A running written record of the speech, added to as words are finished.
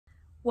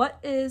What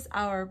is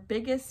our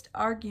biggest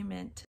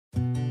argument? Hey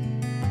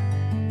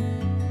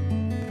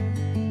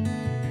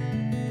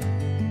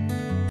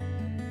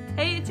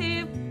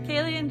YouTube,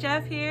 Kaylee and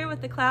Jeff here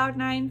with the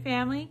Cloud9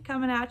 family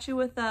coming at you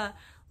with a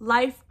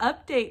life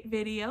update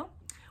video.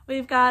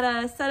 We've got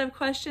a set of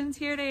questions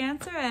here to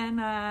answer,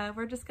 and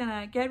we're just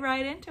gonna get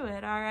right into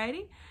it,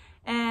 alrighty?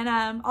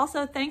 And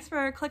also thanks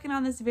for clicking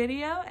on this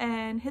video,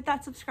 and hit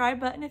that subscribe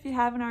button if you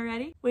haven't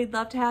already. We'd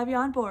love to have you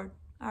on board.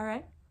 All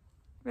right,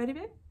 ready,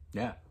 babe?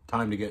 Yeah,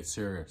 time to get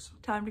serious.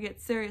 Time to get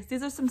serious.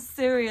 These are some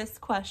serious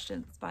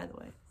questions, by the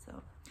way.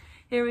 So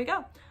here we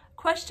go.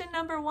 Question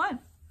number 1.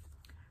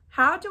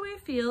 How do we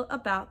feel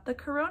about the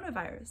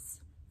coronavirus?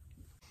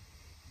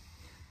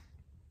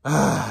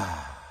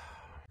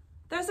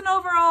 There's an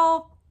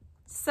overall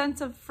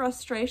sense of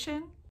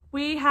frustration.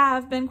 We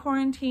have been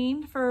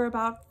quarantined for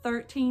about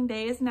 13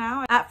 days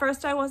now. At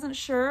first I wasn't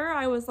sure.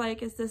 I was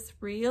like, is this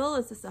real?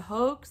 Is this a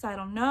hoax? I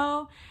don't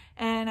know.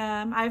 And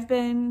I've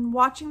been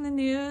watching the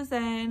news,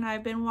 and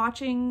I've been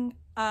watching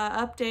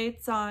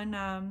updates on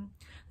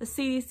the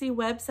CDC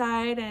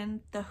website and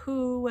the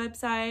WHO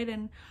website,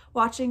 and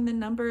watching the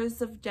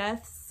numbers of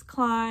deaths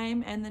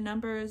climb and the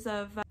numbers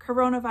of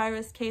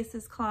coronavirus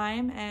cases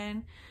climb,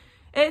 and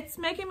it's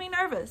making me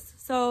nervous.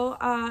 So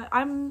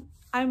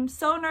I'm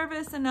so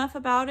nervous enough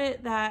about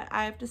it that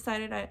I've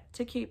decided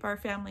to keep our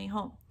family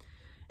home.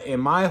 In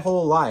my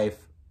whole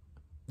life,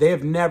 they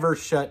have never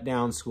shut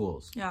down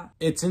schools. Yeah.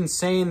 It's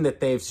insane that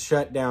they've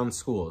shut down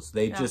schools.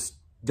 They just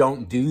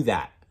don't do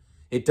that.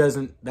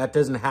 That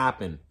doesn't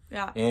happen.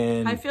 Yeah.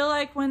 And I feel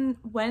like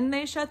when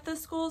they shut the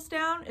schools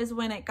down is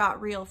when it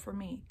got real for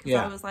me. Because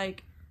I was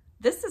like,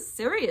 this is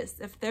serious.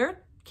 If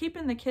they're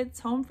keeping the kids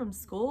home from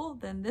school,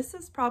 then this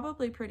is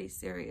probably pretty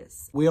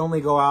serious. We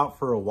only go out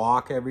for a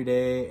walk every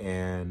day,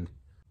 and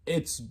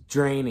it's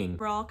draining.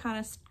 We're all kind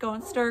of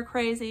going stir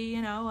crazy,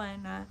 you know,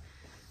 and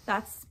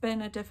that's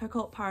been a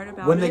difficult part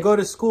about it. When they go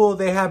to school,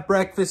 they have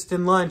breakfast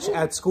and lunch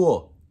at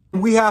school.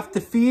 We have to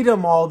feed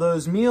them all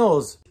those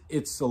meals.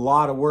 It's a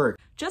lot of work.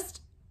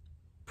 Just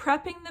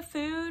prepping the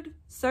food,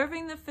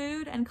 serving the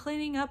food, and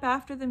cleaning up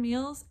after the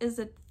meals is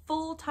a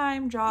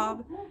full-time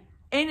job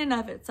in and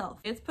of itself.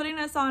 It's putting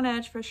us on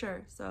edge for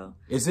sure. So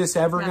is this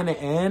ever going to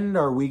end?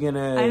 Are we going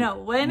to I know.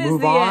 When is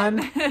move the on?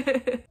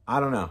 end? I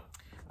don't know.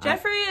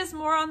 Jeffrey is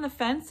more on the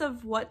fence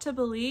of what to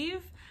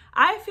believe.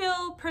 I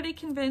feel pretty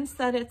convinced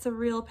that it's a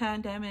real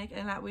pandemic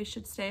and that we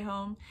should stay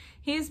home.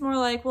 He's more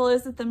like, well,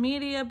 is it the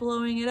media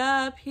blowing it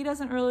up? He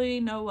doesn't really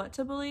know what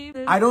to believe.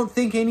 I don't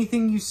think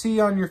anything you see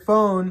on your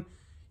phone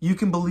you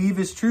can believe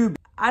is true.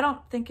 I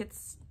don't think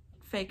it's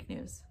fake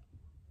news.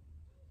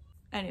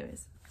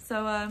 Anyways,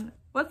 so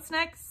what's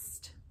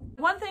next?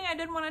 One thing I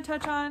did want to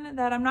touch on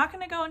that I'm not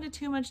going to go into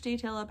too much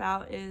detail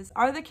about is,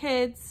 are the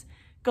kids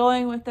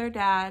going with their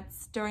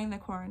dads during the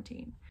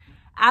quarantine?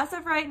 As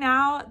of right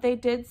now, they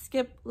did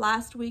skip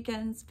last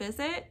weekend's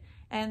visit,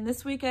 and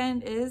this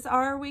weekend is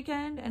our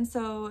weekend, and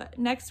so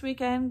next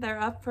weekend they're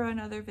up for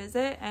another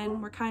visit,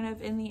 and we're kind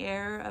of in the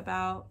air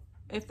about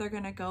if they're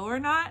gonna go or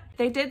not.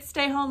 They did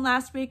stay home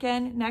last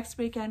weekend. Next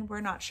weekend, we're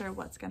not sure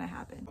what's gonna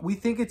happen. We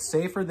think it's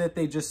safer that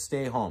they just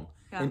stay home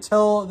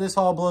until this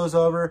all blows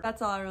over.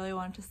 That's all I really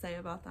wanted to say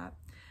about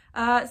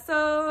that.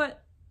 So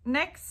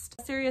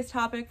next serious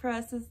topic for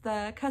us is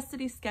the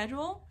custody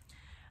schedule.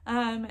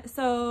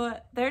 So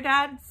their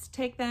dads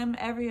take them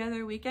every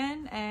other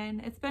weekend, and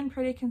it's been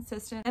pretty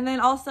consistent. And then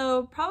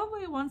also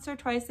probably once or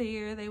twice a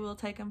year, they will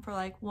take them for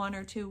like 1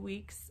 or 2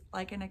 weeks,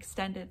 like an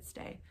extended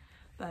stay.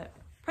 But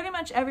pretty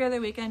much every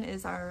other weekend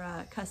is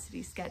our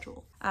custody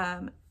schedule.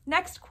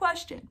 Next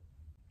question.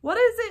 What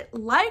is it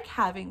like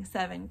having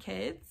 7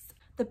 kids?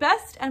 The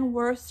best and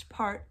worst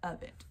part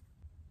of it?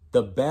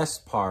 The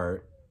best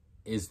part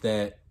is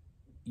that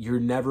you're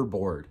never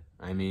bored.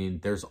 I mean,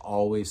 there's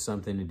always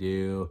something to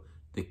do.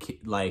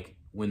 Like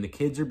when the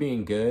kids are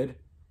being good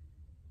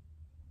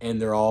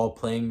and they're all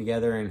playing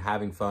together and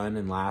having fun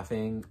and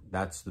laughing,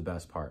 that's the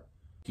best part.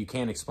 You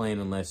can't explain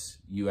unless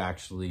you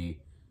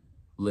actually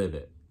live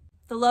it.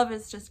 The love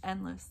is just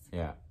endless.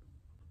 Yeah.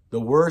 The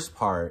worst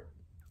part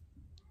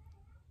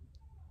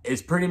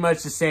is pretty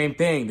much the same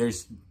thing.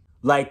 There's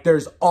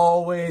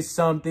always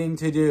something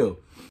to do.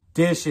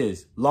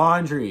 Dishes,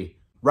 laundry.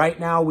 Right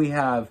now we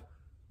have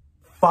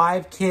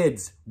 5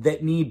 kids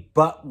that need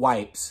butt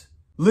wipes.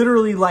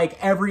 Literally,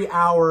 like every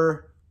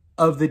hour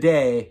of the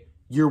day,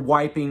 you're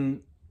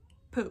wiping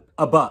poop.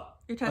 A butt.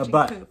 You're touching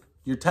poop.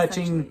 You're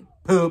touching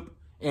poop,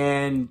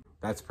 and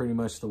that's pretty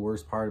much the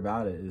worst part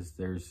about it is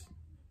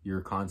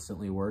you're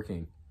constantly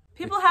working.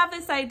 People have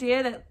this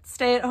idea that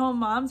stay-at-home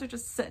moms are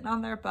just sitting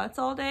on their butts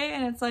all day,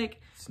 and it's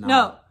like, not.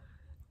 No.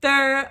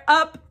 They're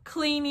up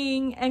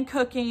cleaning and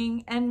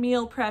cooking and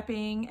meal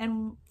prepping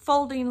and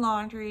folding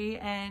laundry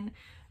and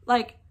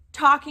like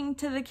talking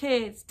to the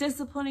kids,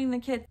 disciplining the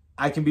kids.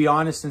 I can be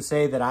honest and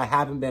say that I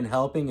haven't been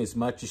helping as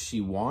much as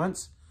she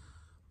wants,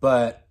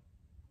 but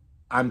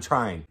I'm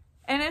trying.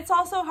 And it's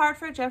also hard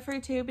for Jeffrey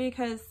too,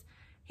 because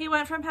he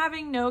went from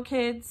having no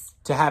kids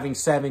to having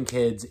 7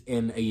 kids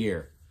in a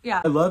year.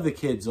 Yeah. I love the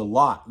kids a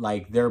lot.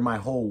 Like, they're my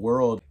whole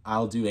world.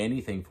 I'll do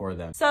anything for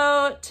them.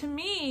 So to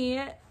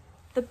me,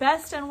 the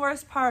best and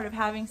worst part of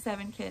having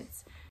 7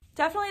 kids,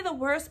 definitely the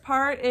worst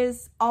part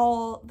is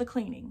all the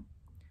cleaning.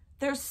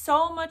 There's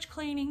so much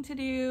cleaning to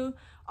do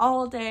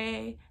all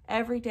day,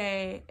 every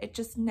day. It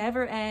just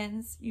never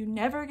ends. You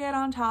never get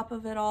on top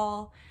of it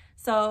all.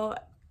 So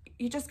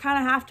you just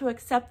kind of have to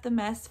accept the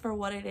mess for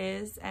what it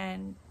is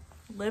and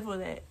live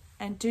with it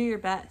and do your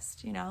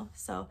best, you know?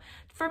 So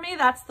for me,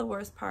 that's the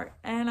worst part.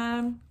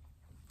 And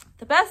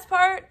the best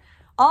part,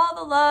 all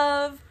the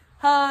love,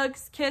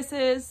 hugs,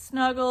 kisses,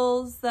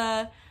 snuggles,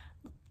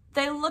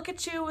 they look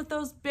at you with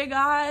those big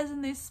eyes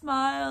and they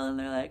smile and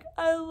they're like,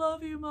 I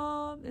love you,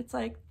 Mom. It's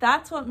like,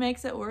 that's what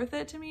makes it worth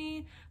it to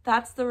me.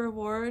 That's the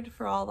reward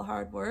for all the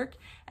hard work.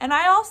 And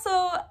I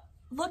also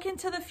look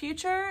into the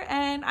future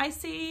and I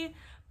see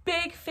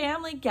big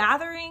family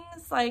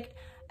gatherings, like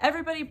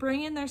everybody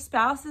bringing their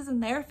spouses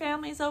and their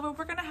families over.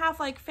 We're gonna have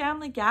like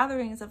family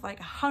gatherings of like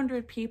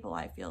 100 people,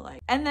 I feel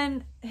like. And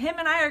then him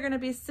and I are gonna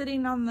be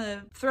sitting on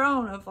the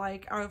throne of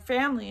like our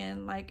family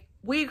and like,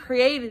 we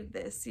created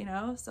this, you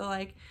know? So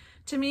like,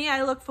 to me,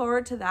 I look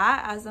forward to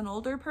that as an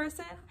older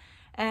person.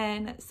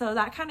 And so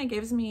that kind of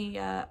gives me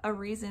a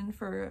reason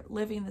for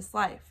living this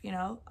life, you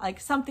know, like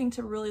something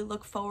to really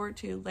look forward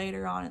to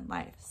later on in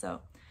life.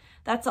 So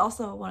that's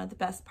also one of the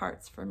best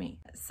parts for me.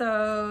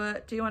 So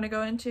do you want to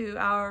go into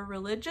our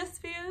religious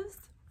views?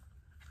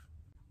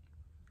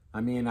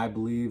 I mean, I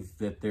believe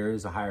that there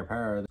is a higher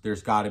power.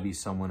 There's got to be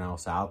someone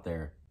else out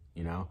there,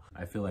 you know?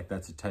 I feel like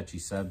that's a touchy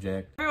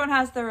subject. Everyone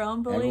has their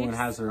own beliefs. Everyone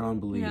has their own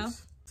beliefs. You know?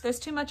 There's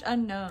too much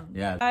unknown.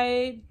 Yeah.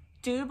 I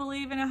do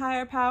believe in a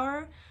higher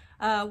power.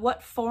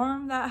 What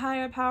form that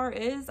higher power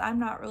is, I'm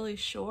not really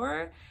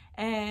sure.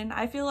 And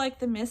I feel like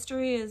the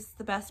mystery is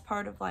the best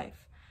part of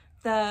life.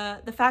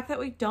 The fact that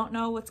we don't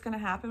know what's going to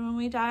happen when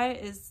we die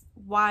is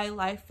why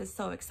life is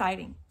so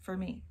exciting for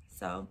me.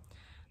 So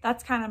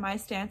that's kind of my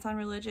stance on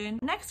religion.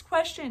 Next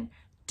question,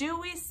 do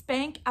we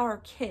spank our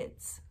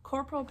kids?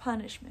 Corporal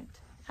punishment.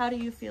 How do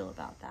you feel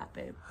about that,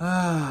 babe?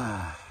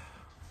 I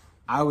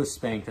was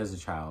spanked as a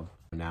child.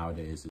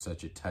 Nowadays, it's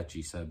such a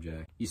touchy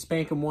subject. You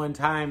spank them one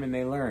time and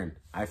they learn,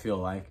 I feel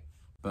like.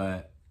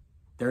 But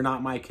they're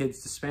not my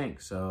kids to spank,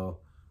 so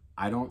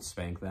I don't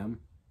spank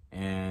them.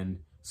 And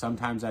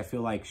sometimes I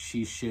feel like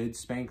she should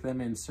spank them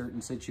in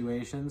certain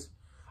situations.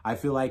 I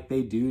feel like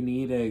they do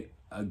need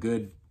a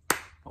good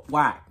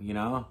whack, you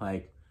know,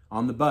 like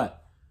on the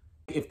butt.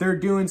 If they're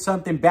doing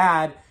something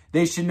bad,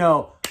 they should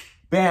know,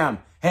 bam,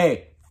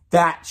 hey,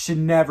 that should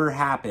never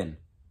happen.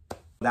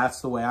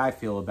 That's the way I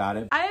feel about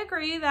it. I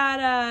agree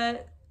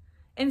that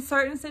in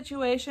certain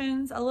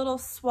situations, a little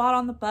swat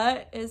on the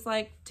butt is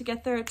like to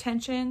get their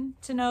attention,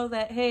 to know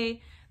that,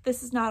 hey,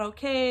 this is not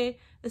okay,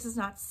 this is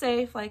not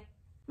safe. Like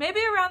maybe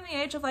around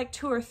the age of like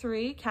 2 or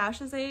 3,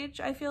 Cash's age,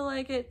 I feel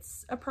like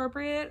it's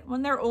appropriate.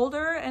 When they're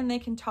older and they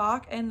can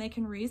talk and they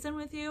can reason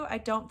with you, I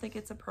don't think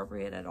it's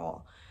appropriate at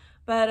all.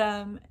 But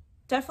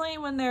definitely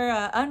when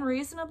they're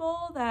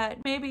unreasonable,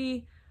 that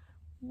maybe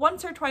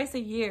once or twice a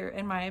year,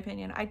 in my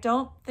opinion. I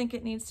don't think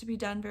it needs to be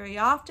done very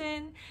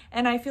often.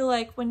 And I feel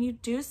like when you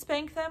do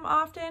spank them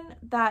often,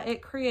 that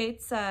it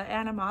creates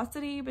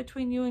animosity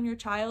between you and your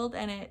child,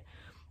 and it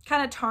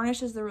kind of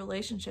tarnishes the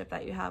relationship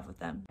that you have with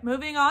them.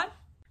 Moving on.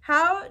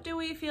 How do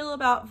we feel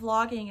about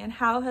vlogging, and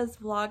how has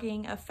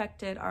vlogging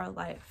affected our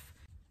life?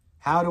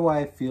 How do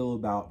I feel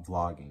about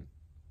vlogging?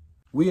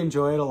 We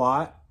enjoy it a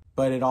lot,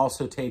 but it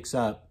also takes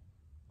up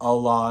a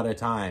lot of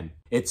time.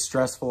 It's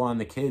stressful on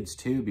the kids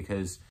too,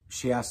 because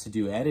she has to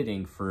do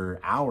editing for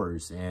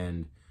hours,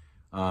 and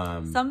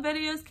some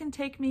videos can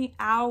take me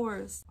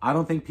hours. I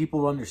don't think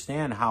people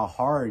understand how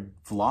hard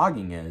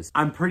vlogging is.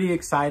 I'm pretty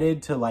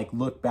excited to like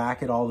look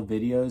back at all the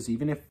videos,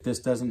 even if this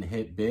doesn't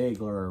hit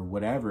big or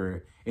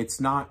whatever.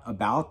 It's not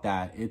about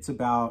that. It's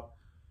about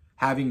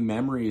having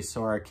memories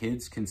so our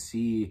kids can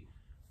see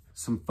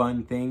some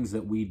fun things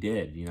that we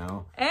did, you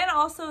know? And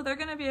also they're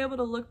gonna be able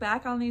to look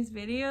back on these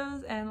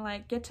videos and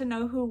like get to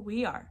know who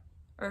we are,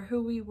 or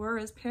who we were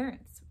as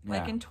parents.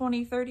 Like in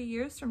 20, 30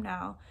 years from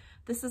now,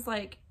 this is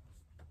like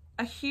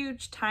a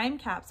huge time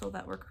capsule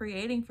that we're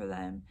creating for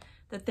them,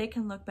 that they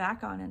can look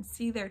back on and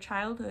see their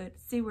childhood,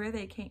 see where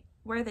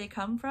they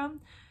come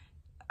from.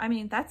 I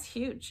mean, that's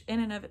huge in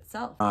and of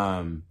itself.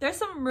 There's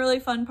some really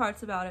fun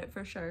parts about it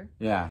for sure.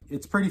 Yeah,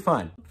 it's pretty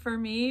fun. For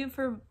me,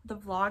 for the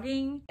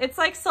vlogging, it's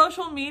like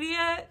social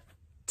media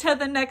to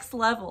the next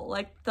level,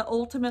 like the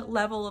ultimate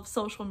level of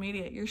social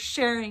media. You're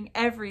sharing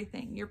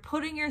everything. You're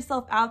putting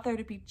yourself out there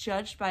to be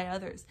judged by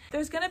others.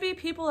 There's gonna be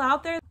people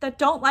out there that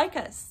don't like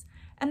us,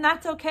 and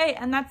that's okay.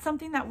 And that's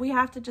something that we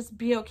have to just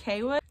be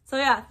okay with. So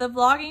yeah, the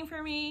vlogging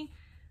for me,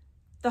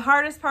 the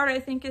hardest part I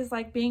think is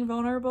like being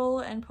vulnerable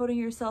and putting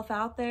yourself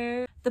out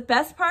there. The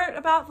best part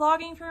about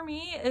vlogging for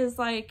me is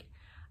like,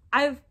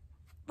 I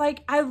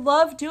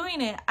love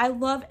doing it. I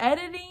love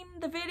editing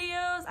the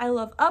videos. I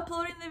love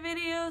uploading the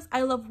videos.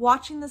 I love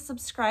watching the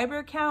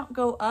subscriber count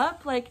go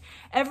up. Like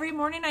every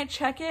morning I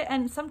check it,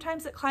 and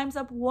sometimes it climbs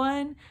up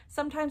 1,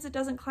 sometimes it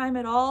doesn't climb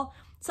at all.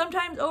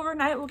 sometimes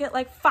overnight we'll get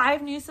like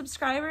 5 new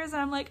subscribers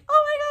and I'm like,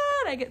 oh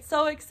my God, I get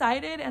so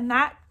excited. And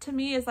that to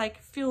me is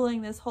like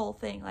fueling this whole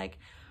thing, like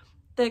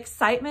the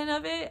excitement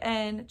of it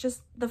and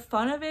just the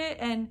fun of it.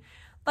 And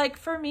like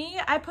for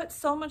me, I put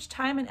so much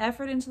time and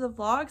effort into the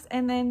vlogs,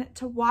 and then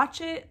to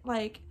watch it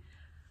like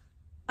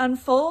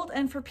unfold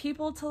and for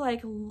people to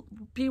like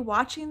be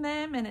watching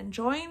them and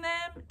enjoying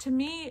them, to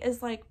me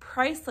is like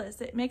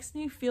priceless. It makes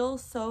me feel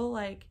so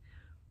like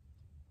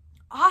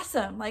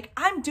awesome. Like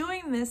I'm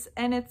doing this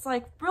and it's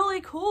like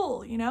really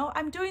cool, you know?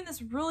 I'm doing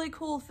this really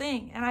cool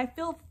thing and I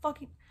feel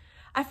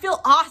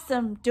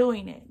awesome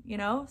doing it, you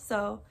know?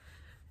 So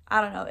I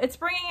don't know. It's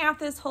bringing out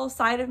this whole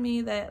side of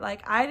me that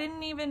like I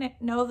didn't even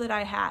know that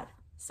I had.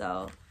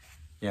 So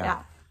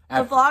yeah.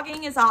 The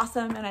vlogging is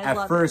awesome and I love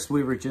it. At first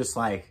we were just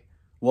like,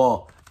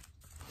 well,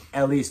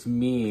 at least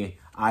me,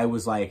 I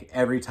was like,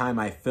 every time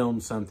I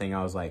filmed something,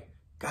 I was like,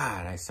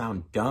 God, I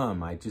sound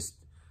dumb.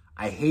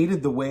 I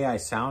hated the way I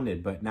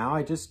sounded, but now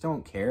I just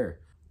don't care.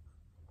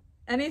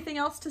 Anything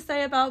else to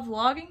say about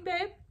vlogging,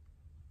 babe?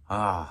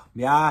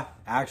 Yeah,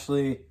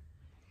 actually,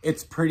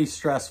 it's pretty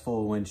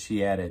stressful when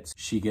she edits.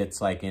 She gets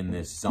like in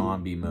this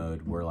zombie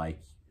mode where like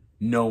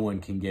no one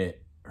can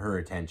get her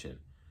attention.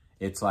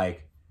 It's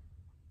like,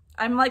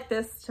 I'm like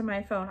this to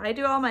my phone. I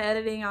do all my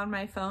editing on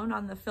my phone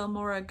on the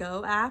Filmora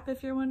Go app,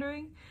 if you're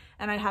wondering.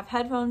 And I have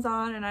headphones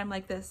on and I'm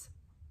like this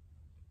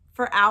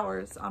for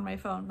hours on my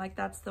phone. Like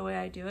that's the way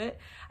I do it.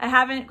 I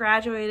haven't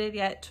graduated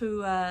yet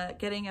to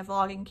getting a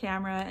vlogging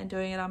camera and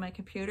doing it on my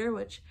computer,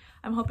 which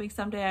I'm hoping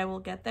someday I will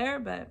get there.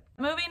 But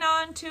moving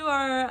on to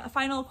our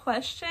final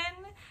question.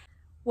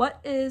 What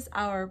is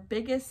our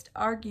biggest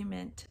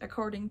argument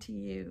according to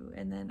you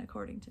and then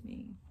according to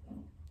me?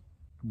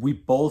 We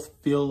both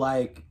feel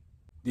like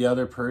the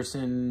other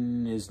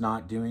person is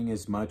not doing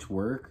as much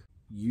work.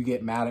 You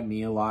get mad at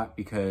me a lot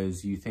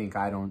because you think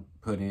I don't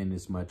put in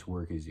as much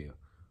work as you,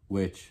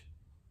 which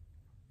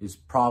is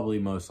probably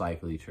most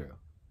likely true,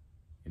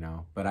 you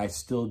know, but I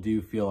still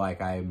do feel like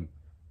I'm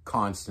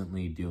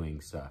constantly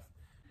doing stuff.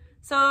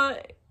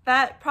 So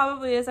that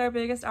probably is our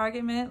biggest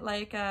argument.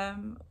 Like,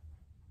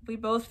 we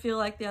both feel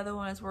like the other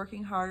one is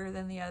working harder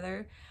than the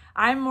other.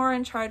 I'm more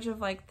in charge of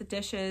like the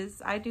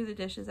dishes. I do the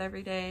dishes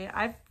every day.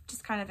 I've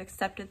just kind of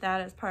accepted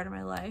that as part of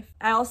my life.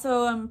 I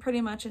also am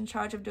pretty much in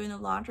charge of doing the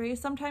laundry.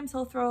 Sometimes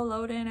he'll throw a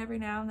load in every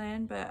now and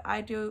then, but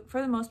I do,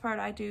 for the most part,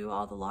 I do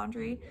all the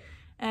laundry.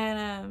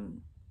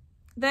 And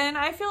then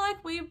I feel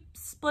like we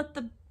split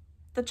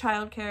the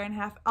childcare in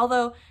half.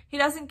 Although he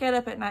doesn't get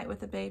up at night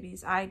with the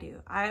babies, I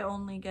do. I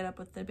only get up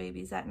with the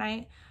babies at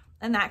night.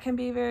 And that can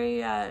be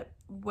very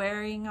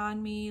wearing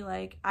on me.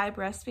 Like I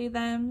breastfeed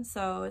them,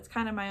 so it's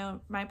kind of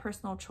my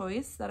personal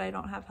choice that I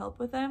don't have help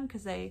with them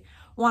because they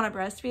want to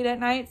breastfeed at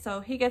night. So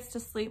he gets to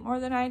sleep more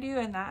than I do,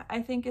 and that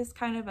I think is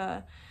kind of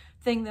a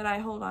thing that I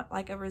hold on,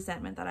 like a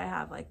resentment that I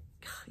have. Like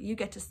you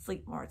get to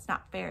sleep more, it's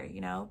not fair,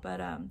 you know. But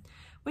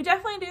we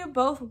definitely do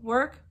both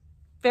work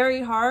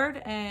very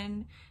hard,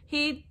 and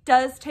he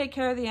does take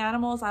care of the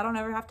animals. I don't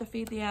ever have to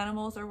feed the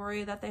animals or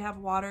worry that they have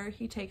water.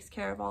 He takes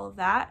care of all of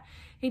that.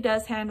 He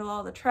does handle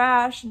all the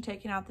trash and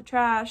taking out the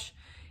trash.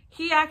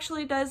 He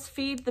actually does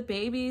feed the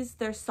babies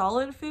their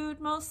solid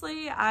food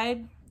mostly.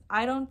 I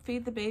don't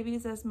feed the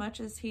babies as much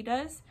as he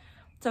does.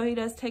 So he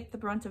does take the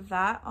brunt of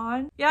that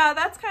on. Yeah,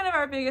 that's kind of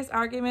our biggest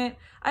argument.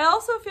 I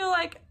also feel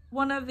like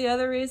one of the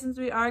other reasons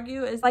we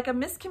argue is like a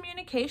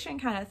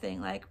miscommunication kind of thing.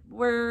 Like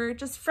we're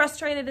just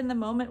frustrated in the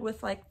moment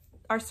with like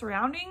our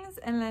surroundings,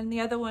 and then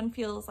the other one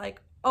feels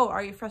like, oh,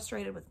 are you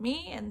frustrated with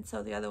me? And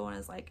so the other one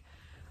is like,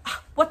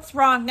 what's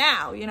wrong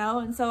now, you know?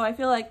 And so I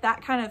feel like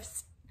that kind of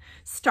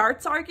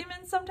starts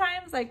arguments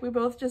sometimes. Like we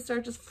both just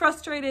are just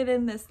frustrated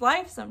in this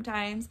life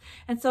sometimes,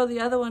 and so the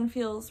other one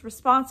feels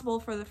responsible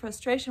for the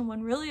frustration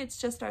when really it's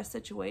just our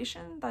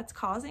situation that's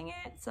causing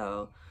it.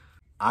 So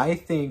I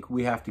think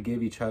we have to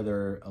give each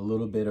other a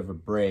little bit of a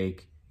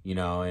break, you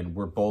know, and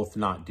we're both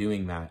not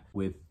doing that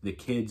with the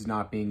kids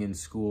not being in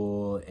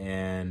school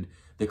and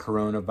the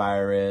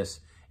coronavirus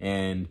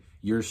and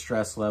your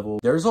stress level.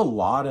 There's a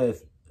lot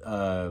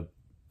of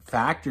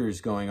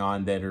factors going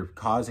on that are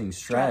causing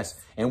stress,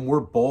 and we're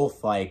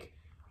both like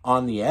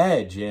on the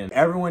edge, and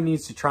everyone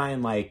needs to try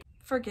and like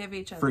forgive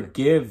each other.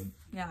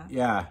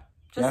 Yeah,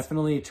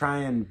 definitely try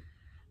and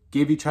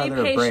give each other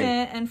a break. Be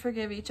patient and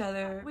forgive each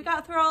other. We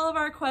got through all of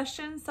our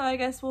questions, so I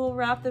guess we'll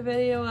wrap the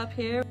video up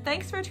here.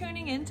 Thanks for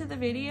tuning into the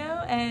video,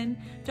 and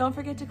don't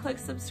forget to click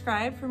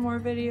subscribe for more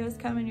videos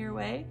coming your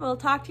way. We'll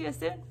talk to you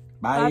soon.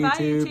 Bye, Bye-bye,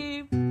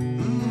 YouTube. YouTube.